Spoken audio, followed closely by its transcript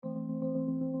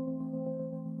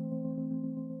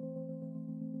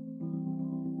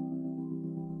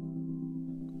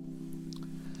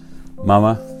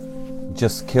Mama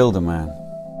just killed a man,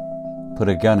 put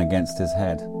a gun against his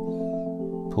head,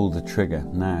 pulled the trigger,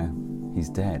 now he's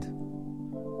dead.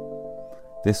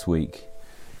 This week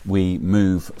we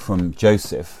move from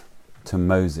Joseph to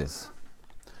Moses.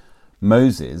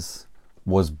 Moses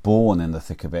was born in the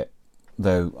thick of it,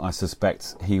 though I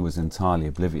suspect he was entirely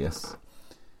oblivious.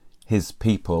 His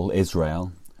people,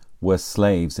 Israel, were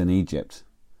slaves in Egypt.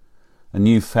 A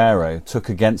new Pharaoh took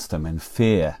against them in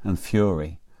fear and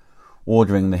fury,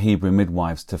 ordering the Hebrew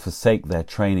midwives to forsake their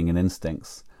training and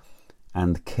instincts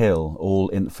and kill all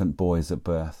infant boys at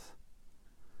birth.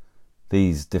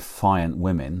 These defiant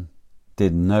women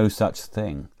did no such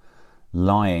thing,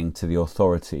 lying to the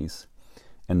authorities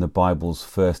in the Bible's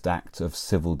first act of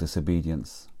civil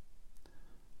disobedience.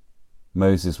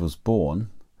 Moses was born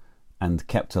and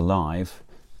kept alive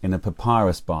in a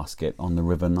papyrus basket on the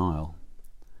River Nile.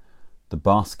 The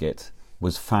basket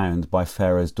was found by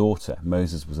Pharaoh's daughter.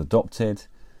 Moses was adopted,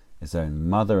 his own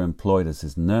mother employed as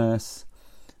his nurse,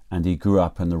 and he grew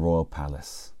up in the royal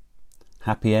palace.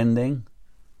 Happy ending?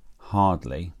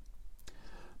 Hardly.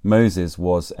 Moses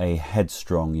was a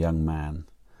headstrong young man,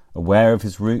 aware of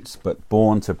his roots but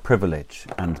born to privilege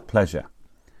and pleasure.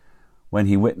 When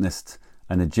he witnessed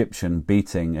an Egyptian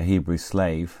beating a Hebrew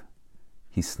slave,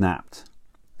 he snapped.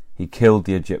 He killed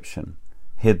the Egyptian,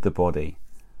 hid the body,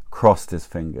 crossed his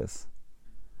fingers.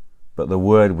 But the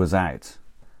word was out,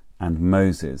 and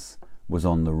Moses was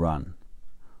on the run,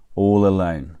 all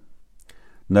alone.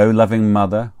 No loving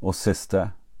mother or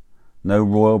sister, no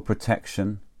royal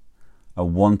protection, a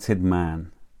wanted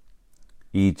man.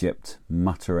 Egypt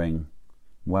muttering,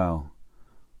 well,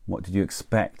 what did you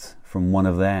expect from one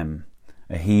of them,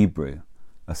 a Hebrew,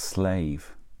 a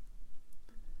slave?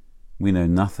 We know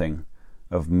nothing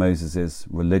of Moses'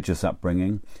 religious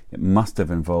upbringing. It must have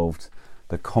involved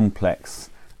the complex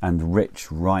and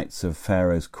rich rites of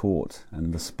Pharaoh's court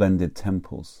and the splendid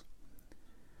temples.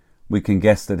 We can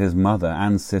guess that his mother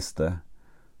and sister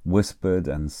whispered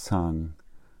and sung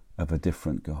of a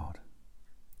different God.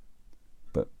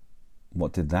 But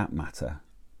what did that matter?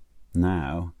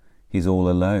 Now he's all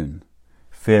alone,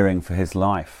 fearing for his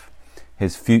life,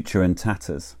 his future in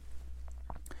tatters.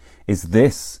 Is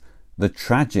this the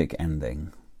tragic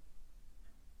ending?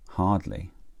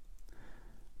 Hardly.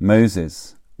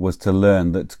 Moses was to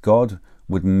learn that God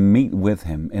would meet with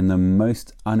him in the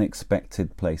most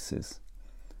unexpected places,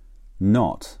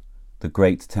 not the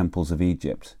great temples of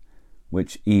Egypt,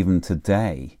 which even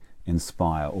today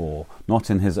inspire awe,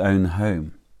 not in his own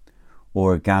home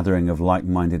or a gathering of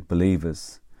like-minded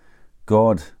believers.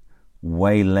 God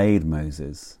waylaid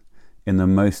Moses in the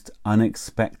most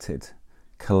unexpected,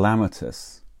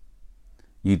 calamitous,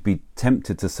 you'd be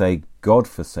tempted to say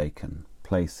God-forsaken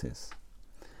places,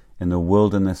 in the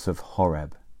wilderness of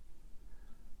Horeb,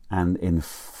 and in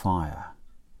fire,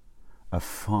 a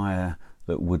fire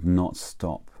that would not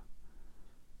stop.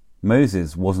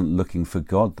 Moses wasn't looking for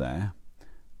God there.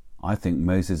 I think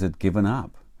Moses had given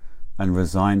up and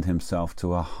resigned himself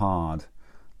to a hard,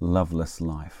 loveless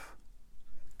life.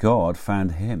 God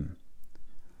found him,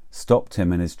 stopped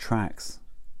him in his tracks.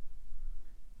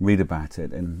 Read about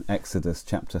it in Exodus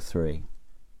chapter 3.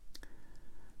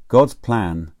 God's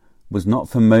plan was not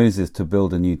for Moses to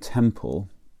build a new temple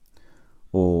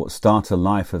or start a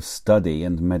life of study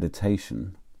and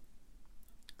meditation.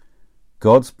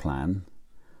 God's plan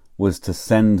was to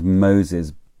send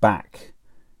Moses back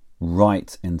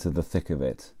right into the thick of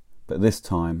it, but this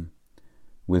time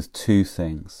with two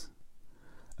things: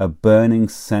 a burning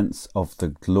sense of the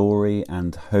glory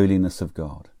and holiness of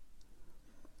God,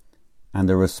 and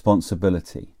a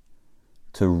responsibility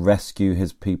to rescue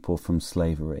his people from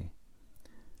slavery,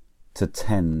 to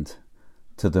tend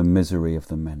to the misery of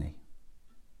the many.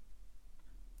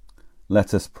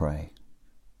 Let us pray.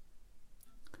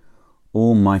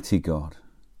 Almighty God,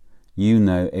 you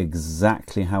know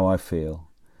exactly how I feel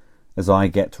as I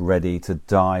get ready to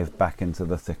dive back into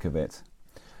the thick of it.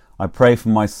 I pray for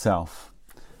myself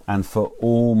and for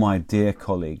all my dear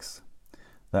colleagues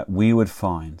that we would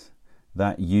find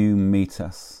that you meet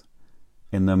us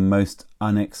in the most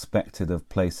unexpected of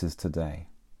places today.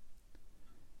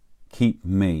 Keep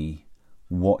me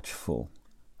watchful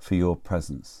for your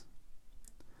presence.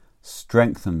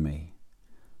 Strengthen me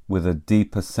with a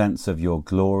deeper sense of your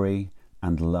glory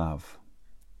and love.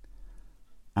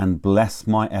 And bless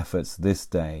my efforts this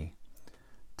day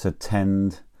to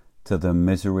tend to the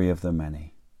misery of the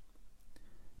many.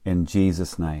 In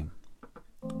Jesus' name,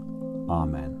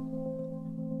 Amen.